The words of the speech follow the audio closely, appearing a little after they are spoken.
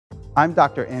I'm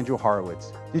Dr. Andrew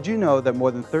Horowitz. Did you know that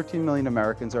more than 13 million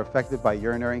Americans are affected by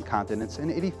urinary incontinence and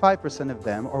 85% of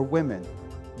them are women?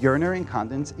 Urinary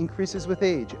incontinence increases with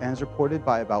age and is reported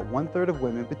by about 1/3 of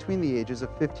women between the ages of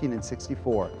 15 and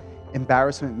 64.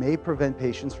 Embarrassment may prevent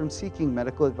patients from seeking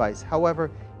medical advice. However,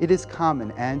 it is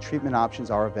common and treatment options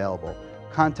are available.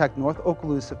 Contact North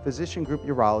Okaloosa Physician Group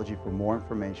Urology for more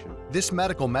information. This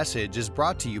medical message is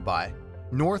brought to you by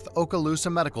North Okaloosa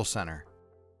Medical Center.